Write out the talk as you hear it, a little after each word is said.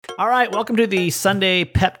All right, welcome to the Sunday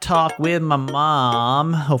Pep Talk with my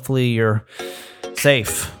mom. Hopefully you're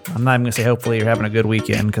safe. I'm not even going to say hopefully you're having a good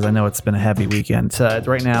weekend because I know it's been a heavy weekend.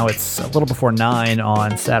 Right now it's a little before 9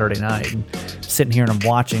 on Saturday night. And sitting here and I'm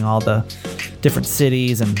watching all the different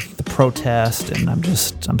cities and the protest, and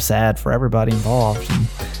I'm sad for everybody involved. And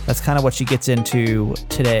that's kind of what she gets into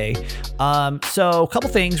today. So a couple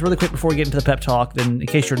things really quick before we get into the pep talk. Then in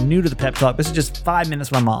case you're new to the pep talk, this is just 5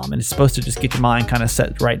 minutes with my mom, and it's supposed to just get your mind kind of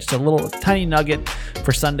set right. Just a little tiny nugget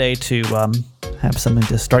for Sunday to have something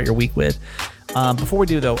to start your week with. Before we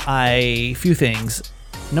do though, a few things.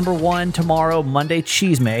 Number one, tomorrow, Monday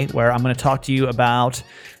Cheesemate, where I'm going to talk to you about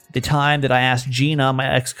the time that I asked Gina,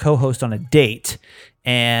 my ex-co-host, on a date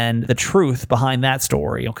and the truth behind that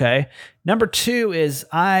story, okay? Number two is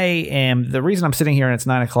the reason I'm sitting here and it's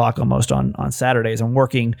 9 o'clock almost on Saturdays, I'm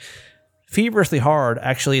working feverishly hard.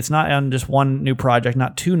 Actually, it's not on just one new project,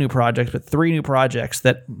 not two new projects, but 3 new projects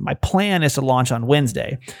that my plan is to launch on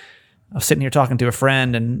Wednesday. I was sitting here talking to a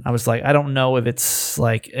friend and I was like, I don't know if it's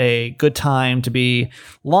like a good time to be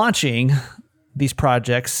launching these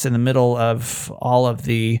projects in the middle of all of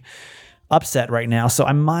the upset right now. So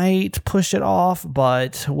I might push it off,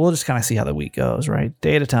 but we'll just kind of see how the week goes, right?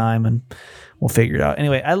 Day at a time, and we'll figure it out.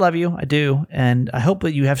 Anyway, I love you. I do. And I hope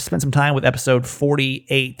that you have spent some time with episode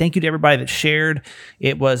 48. Thank you to everybody that shared.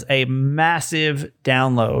 It was a massive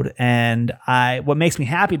download. And what makes me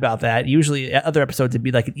happy about that, usually other episodes would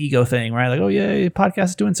be like an ego thing, right? Like, oh yeah, your podcast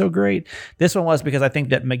is doing so great. This one was because I think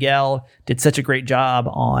that Miguel did such a great job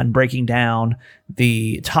on breaking down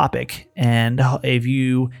the topic. And if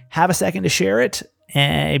you have a second to share it,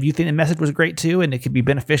 and if you think the message was great too, and it could be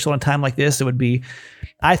beneficial in a time like this, it would be,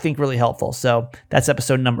 I think, really helpful. So that's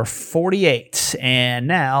episode number 48. And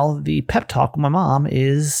now the pep talk with my mom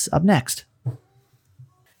is up next.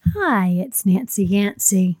 Hi, it's Nancy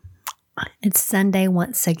Yancey. It's Sunday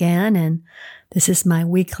once again, and this is my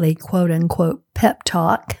weekly quote-unquote pep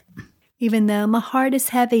talk, even though my heart is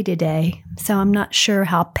heavy today, so I'm not sure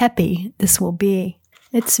how peppy this will be.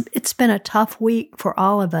 It's been a tough week for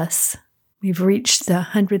all of us. We've reached the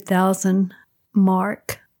 100,000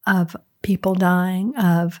 mark of people dying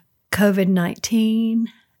of COVID-19,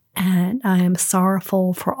 and I am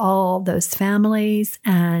sorrowful for all those families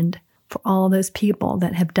and for all those people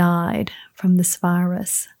that have died from this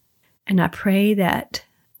virus. And I pray that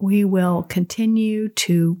we will continue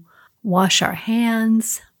to wash our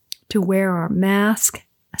hands, to wear our mask,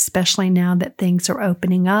 especially now that things are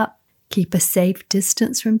opening up, keep a safe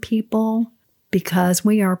distance from people, because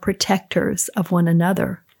we are protectors of one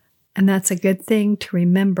another. And that's a good thing to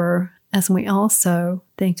remember as we also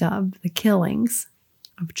think of the killings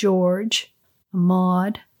of George,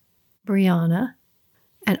 Ahmaud, Breonna,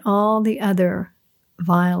 and all the other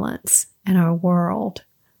violence in our world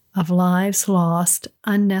of lives lost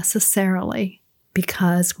unnecessarily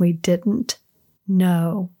because we didn't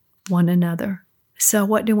know one another. So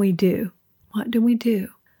what do we do? What do we do?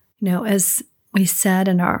 As we said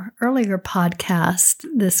in our earlier podcast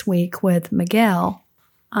this week with Miguel,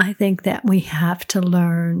 I think that we have to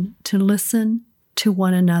learn to listen to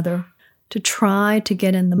one another, to try to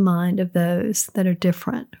get in the mind of those that are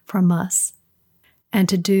different from us, and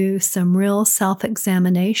to do some real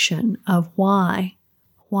self-examination of why.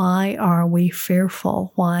 Why are we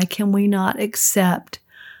fearful? Why can we not accept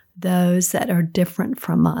those that are different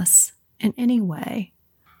from us in any way?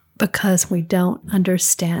 Because we don't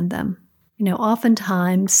understand them.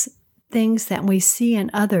 Oftentimes, things that we see in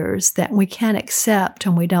others that we can't accept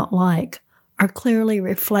and we don't like are clearly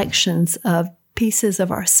reflections of pieces of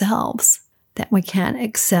ourselves that we can't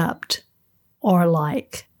accept or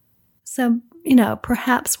like. So,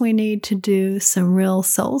 perhaps we need to do some real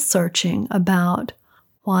soul searching about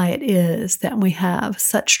why it is that we have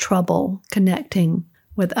such trouble connecting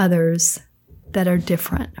with others that are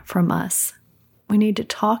different from us. We need to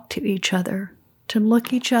talk to each other, to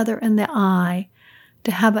look each other in the eye,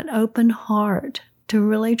 to have an open heart, to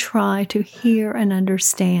really try to hear and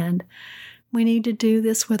understand. We need to do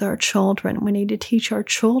this with our children. We need to teach our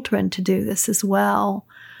children to do this as well,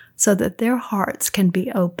 so that their hearts can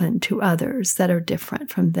be open to others that are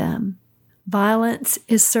different from them. Violence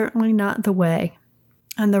is certainly not the way,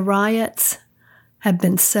 and the riots have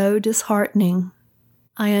been so disheartening.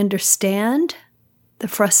 I understand the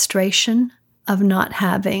frustration of not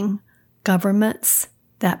having governments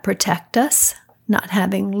that protect us, not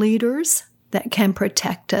having leaders that can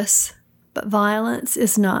protect us, but violence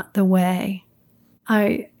is not the way.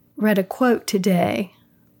 I read a quote today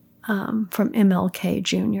from MLK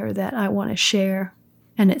Jr. that I want to share,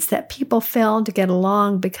 and it's that people fail to get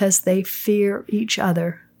along because they fear each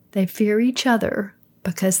other. They fear each other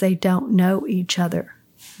because they don't know each other.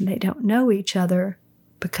 They don't know each other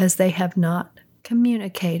because they have not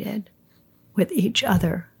communicated with each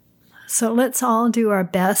other. So let's all do our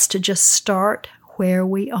best to just start where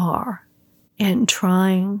we are and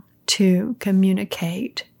trying to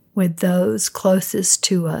communicate with those closest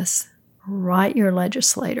to us. Write your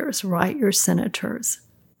legislators, write your senators.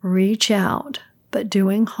 Reach out, but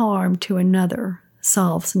doing harm to another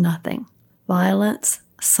solves nothing. Violence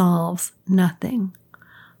solves nothing.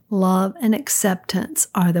 Love and acceptance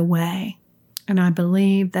are the way. And I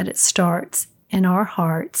believe that it starts in our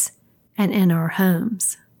hearts and in our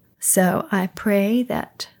homes. So I pray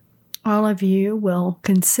that all of you will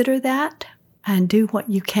consider that and do what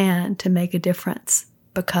you can to make a difference,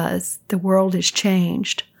 because the world has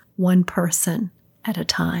changed one person at a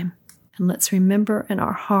time. And let's remember in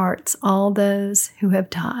our hearts all those who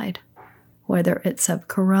have died, whether it's of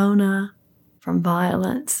corona, from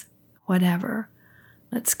violence, whatever.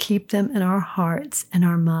 Let's keep them in our hearts and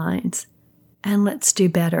our minds, and let's do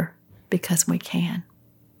better because we can.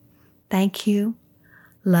 Thank you.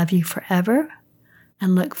 Love you forever,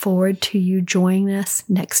 and look forward to you joining us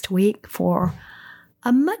next week for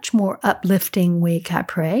a much more uplifting week, I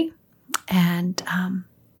pray. And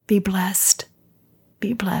be blessed.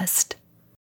 Be blessed.